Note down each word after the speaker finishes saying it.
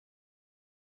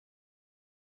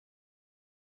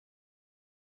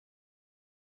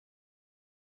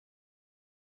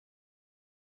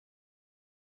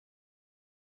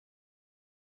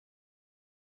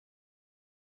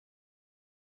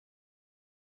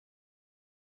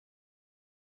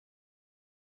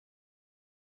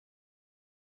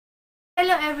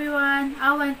Hello everyone,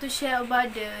 I want to share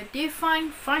about the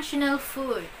defined functional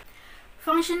food.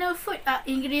 Functional food are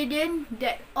ingredients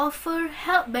that offer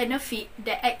health benefits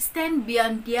that extend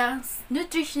beyond their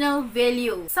nutritional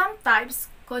value. Some types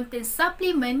contain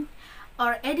supplements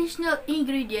or additional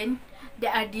ingredients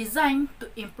that are designed to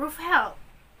improve health.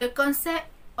 The concept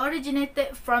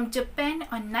originated from Japan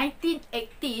on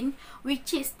 1918,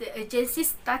 which is the agency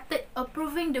started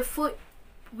approving the food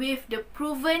with the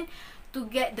proven to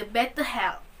get the better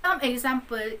health. Some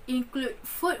examples include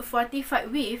food fortified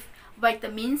with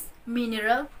vitamins,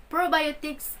 mineral,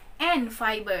 probiotics, and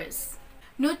fibers.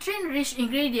 Nutrient-rich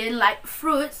ingredients like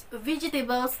fruits,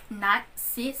 vegetables, nuts,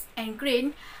 seeds, and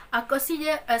grain are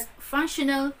considered as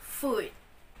functional food.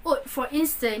 Oat, for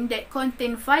instance, that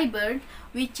contain fiber,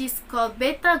 which is called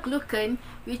beta-glucan,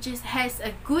 which has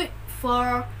a good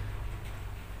for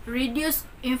reduce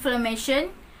inflammation,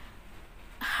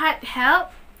 heart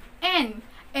health, and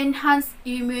enhance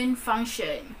immune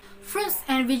function. Fruits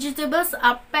and vegetables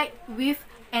are packed with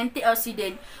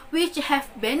antioxidants, which have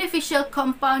beneficial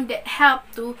compounds that help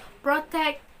to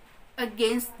protect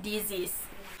against disease.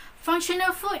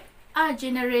 Functional food are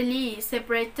generally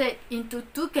separated into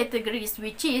two categories,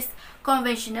 which is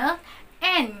conventional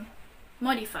and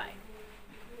modified.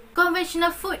 Conventional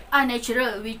food are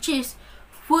natural, which is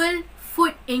full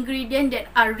food ingredients that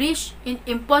are rich in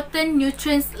important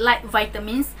nutrients like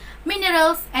vitamins,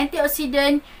 minerals,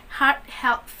 antioxidants, heart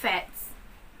health fats.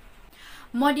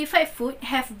 Modified food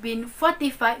have been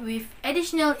fortified with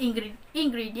additional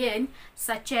ingredients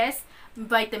such as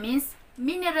vitamins,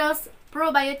 minerals,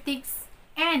 probiotics,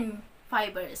 and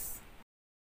fibers.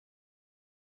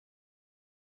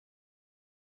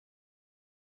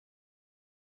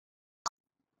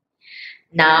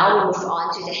 Now we move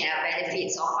on to the health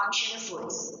benefits of functional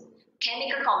foods.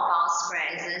 Chemical compounds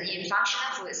present in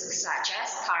functional foods such as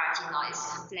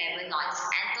carotenoids, flavonoids,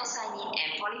 anthocyanin,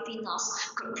 and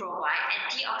polyphenols could provide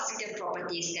antioxidant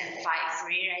properties that fight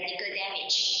free radical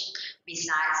damage.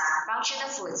 Besides, functional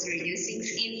foods reducing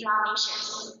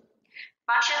inflammation.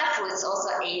 Functional foods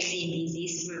also aid in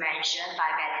disease prevention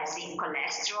by balancing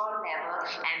cholesterol level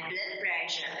and blood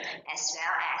pressure, as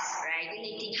well as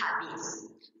regulating habits.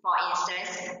 For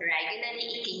instance, regularly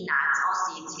eating nuts or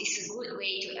seeds is a good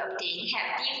way to obtain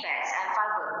healthy fats and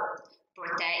fiber,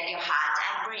 protect your heart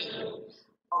and brain.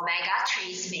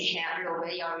 Omega-3s may help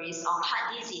lower your risk of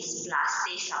heart disease, plus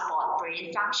they support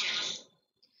brain function.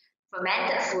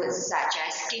 Fermented foods such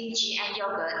as kimchi and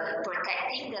yogurt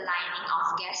protecting the lining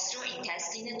of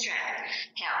gastrointestinal tract,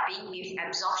 helping with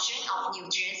absorption of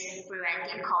nutrients,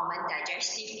 preventing common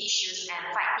digestive issues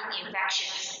and fighting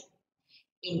infections.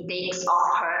 Intakes of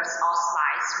herbs or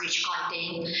spices which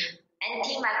contain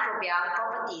antimicrobial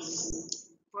properties.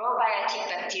 Probiotic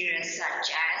bacteria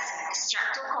such as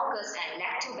Streptococcus and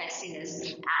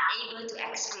Lactobacillus are able to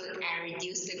exclude and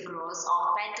reduce the growth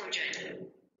of pathogens.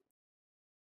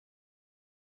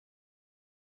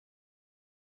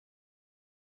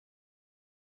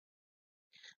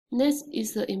 Next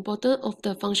is the importance of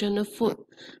the functional food.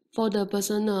 For the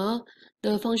personal,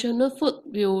 the functional food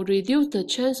will reduce the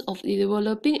chance of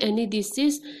developing any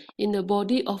disease in the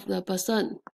body of the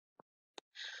person.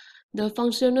 The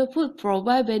functional food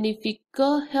provide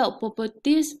beneficial health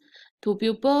properties to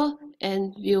pupil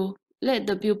and will let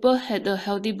the pupil have a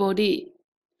healthy body.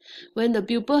 When the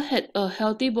pupil had a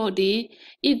healthy body,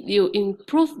 it will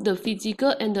improve the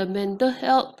physical and the mental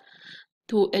health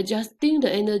to adjusting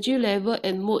the energy level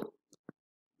and mood.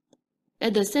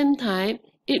 At the same time,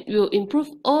 it will improve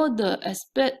all the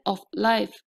aspects of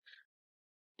life.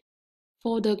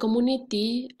 For the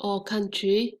community or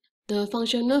country, the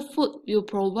functional food will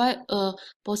provide a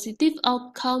positive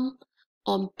outcome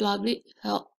on public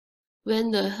health.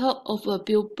 When the health of a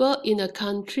pupil in a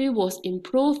country was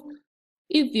improved,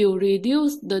 it will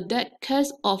reduce the death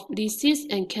case of disease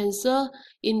and cancer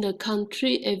in the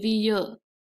country every year.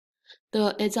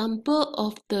 The example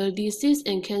of the disease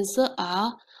and cancer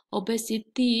are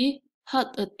obesity,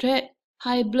 heart attack,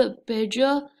 high blood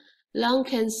pressure, lung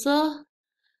cancer,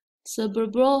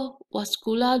 cerebral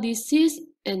vascular disease,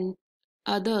 and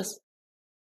others.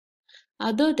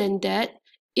 Other than that,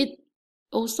 it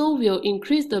also will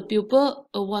increase the pupil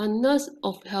awareness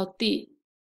of healthy.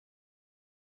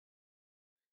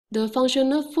 The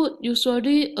functional food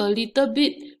usually a little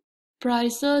bit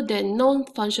pricier than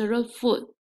non-functional food.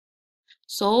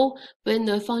 So, when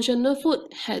the functional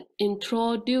food had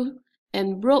introduced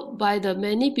and brought by the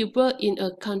many people in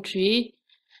a country,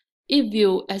 it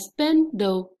will expand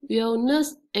the wellness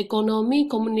economy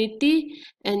community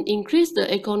and increase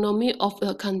the economy of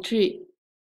the country.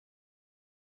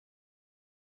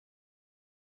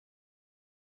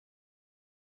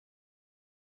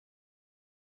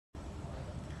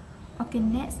 Okay,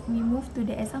 next we move to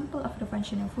the example of the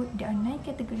functional food. There are 9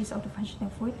 categories of the functional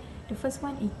food. The first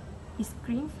one is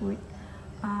green food.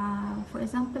 For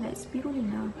example, like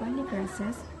spirulina, barley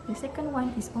grasses. The second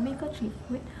one is omega-3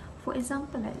 food. For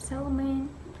example, like salmon,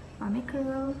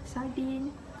 mackerel,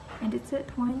 sardine. And the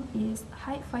third one is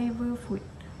high fiber food.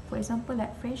 For example,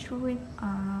 like fresh fruit,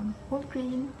 whole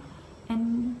grain.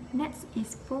 And next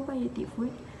is probiotic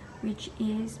food, which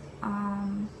is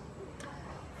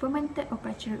fermented or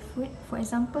cultured food, for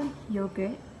example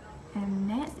yogurt. And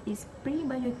next is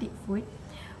prebiotic food,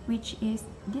 which is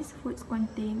these foods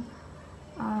contain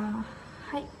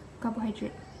high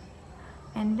carbohydrate.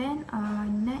 And then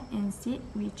nut and seed,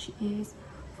 which is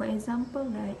for example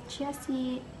like chia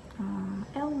seed,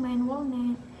 almond,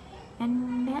 walnut.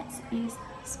 And next is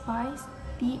spice,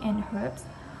 tea and herbs,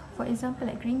 for example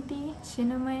like green tea,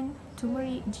 cinnamon,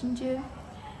 turmeric, ginger.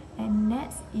 And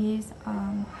next is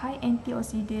high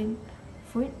antioxidant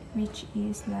food, which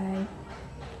is like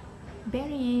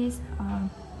berries,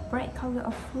 bright color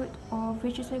of fruit or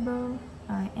vegetable.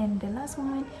 And the last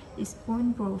one is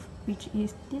bone broth, which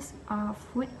is this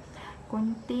food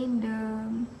contain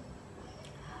the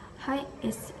high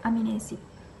amino acid.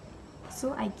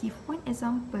 So I give one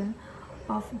example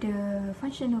of the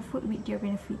functional food with their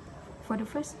benefit. For the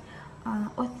first,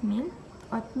 oatmeal.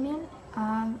 Oatmeal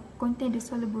contain the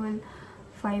soluble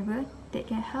fiber that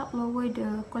can help lower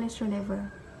the cholesterol level.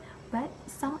 But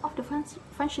some of the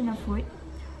functional food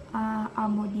are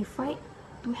modified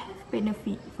to have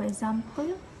benefit. For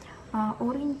example,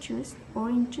 orange juice.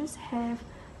 Orange juice have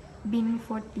been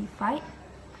fortified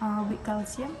with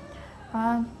calcium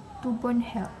to bone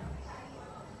health.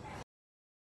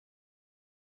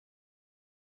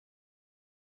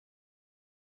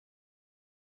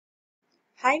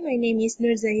 Hi, my name is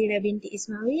Nur Zahira binti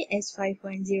Ismawi,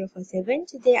 S51047.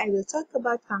 Today I will talk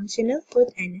about functional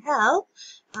food and health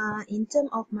in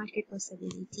terms of market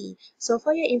possibility. So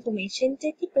for your information,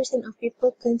 30% of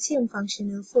people consume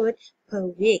functional food per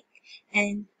week.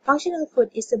 And functional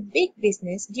food is a big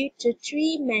business due to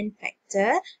 3 main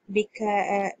factors,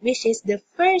 which is the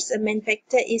first main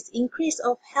factor is increase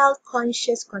of health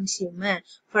conscious consumer.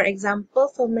 For example,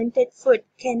 fermented food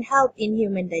can help in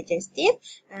human digestive,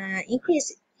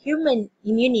 increase human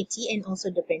immunity and also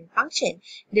the brain function.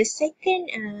 The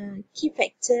second key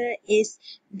factor is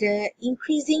the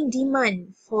increasing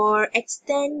demand for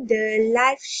extend the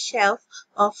life shelf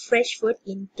of fresh food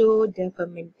into the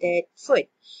fermented food.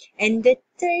 And the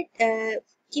third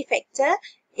key factor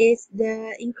is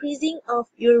the increasing of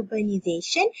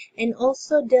urbanization and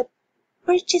also the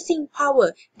purchasing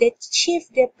power that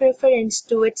shift their preference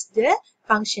towards the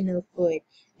functional food.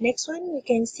 Next one, we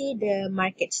can see the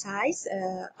market size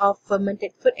of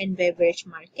fermented food and beverage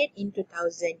market in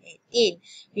 2018.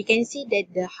 We can see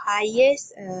that the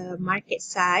highest market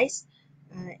size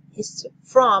is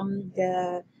from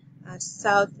the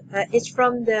it's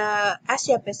from the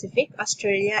Asia Pacific,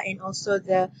 Australia, and also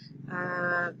the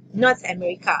North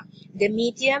America. The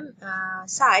medium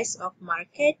size of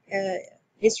market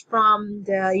is from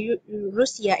the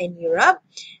Russia and Europe,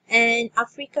 and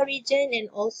Africa region and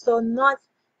also North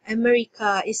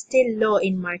America is still low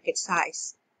in market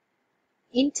size.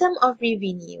 In terms of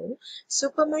revenue,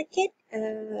 supermarket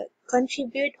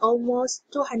contribute almost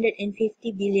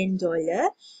 $250 billion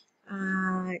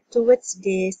towards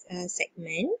this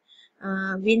segment.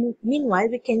 Meanwhile,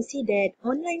 we can see that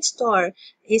online store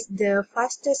is the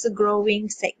fastest growing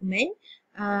segment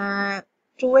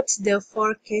towards the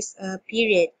forecast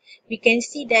period. We can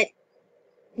see that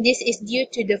this is due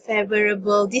to the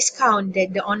favorable discount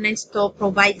that the online store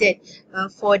provided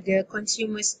for the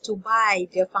consumers to buy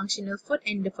the functional food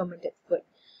and the fermented food.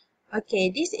 Okay,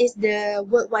 this is the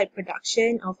worldwide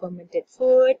production of fermented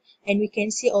food, and we can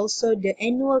see also the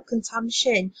annual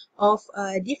consumption of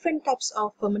different types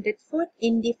of fermented food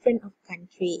in different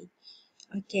countries.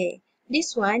 Okay,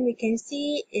 this one we can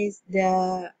see is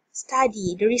the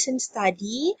recent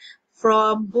study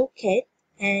from Bouquet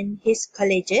and his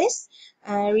colleagues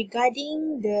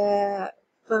regarding the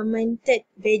fermented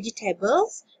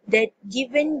vegetables that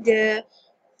given the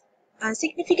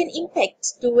significant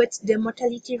impact towards the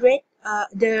mortality rate,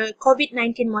 the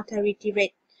COVID-19 mortality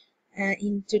rate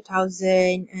in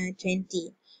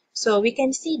 2020. So we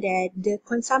can see that the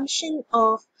consumption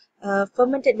of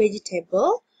fermented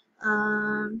vegetable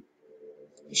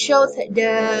shows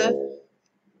the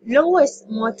lowest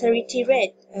mortality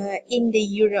rate in the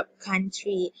Europe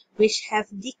country, which have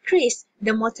decreased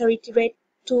the mortality rate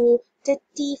to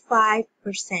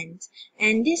 35%.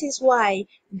 And this is why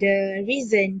the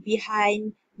reason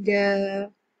behind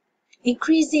the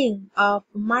increasing of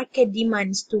market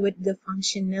demands toward the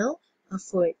functional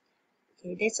food.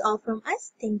 Okay, that's all from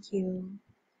us. Thank you.